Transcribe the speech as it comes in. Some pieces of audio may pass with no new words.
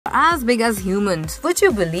as big as humans. Would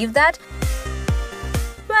you believe that?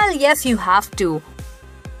 Well, yes, you have to.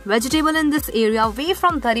 Vegetables in this area weigh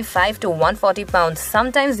from 35 to 140 pounds,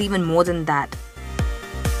 sometimes even more than that.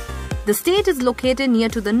 The state is located near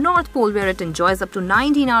to the North Pole, where it enjoys up to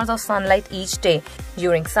 19 hours of sunlight each day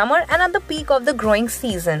during summer and at the peak of the growing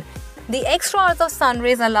season. The extra hours of sun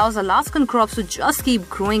rays allows Alaskan crops to just keep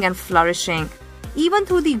growing and flourishing. Even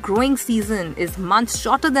though the growing season is months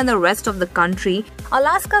shorter than the rest of the country,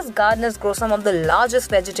 Alaska's gardeners grow some of the largest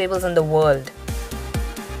vegetables in the world.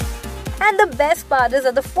 And the best part is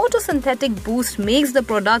that the photosynthetic boost makes the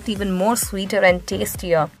product even more sweeter and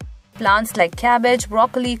tastier. Plants like cabbage,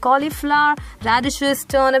 broccoli, cauliflower, radishes,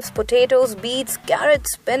 turnips, potatoes, beets,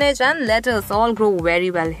 carrots, spinach and lettuce all grow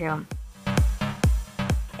very well here.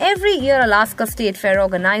 Every year, Alaska State Fair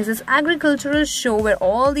organizes agricultural show where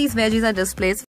all these veggies are displayed